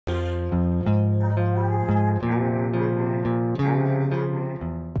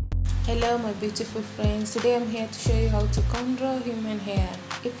Hello my beautiful friends, today I'm here to show you how to cornrow human hair.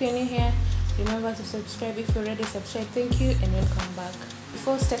 If you're new here, remember to subscribe. If you're already subscribed, thank you and welcome back.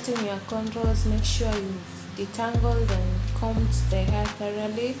 Before starting your cornrows, make sure you've detangled and combed the hair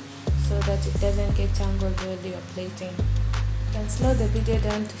thoroughly so that it doesn't get tangled while you're plaiting. You can slow the video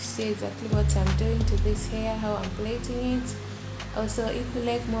down to see exactly what I'm doing to this hair, how I'm plaiting it. Also, if you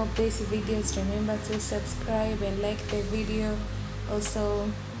like more of these videos, remember to subscribe and like the video. Also,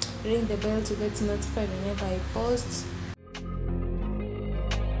 ring the bell to get notified whenever I post.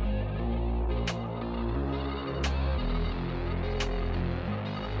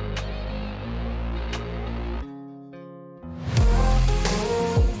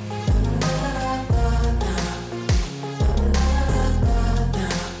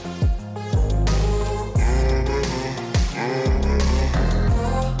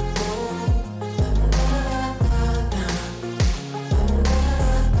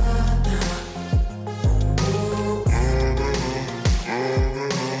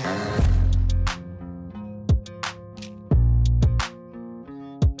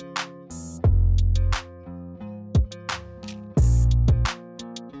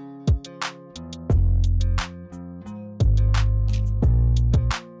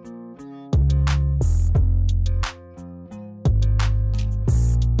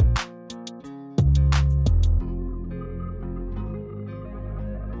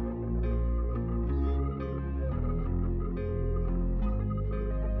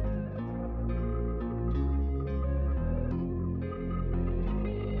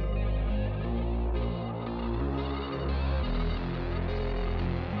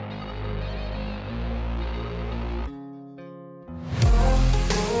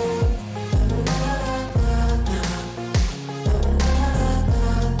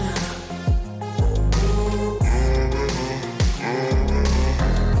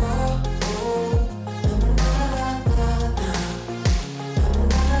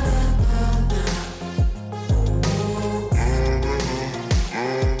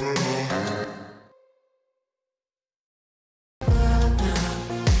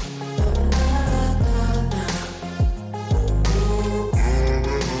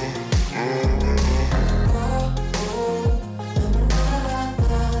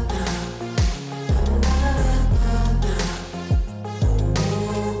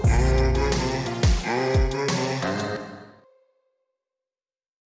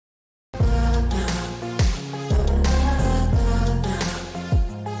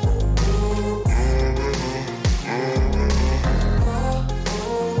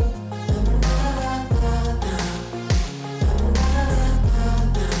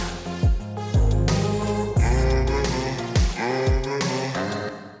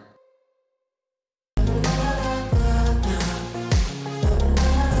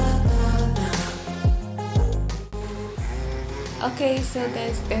 Okay, so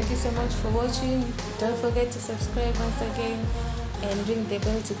guys, thank you so much for watching. Don't forget to subscribe once again and ring the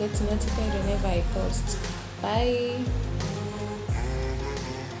bell to get notified whenever I post. Bye.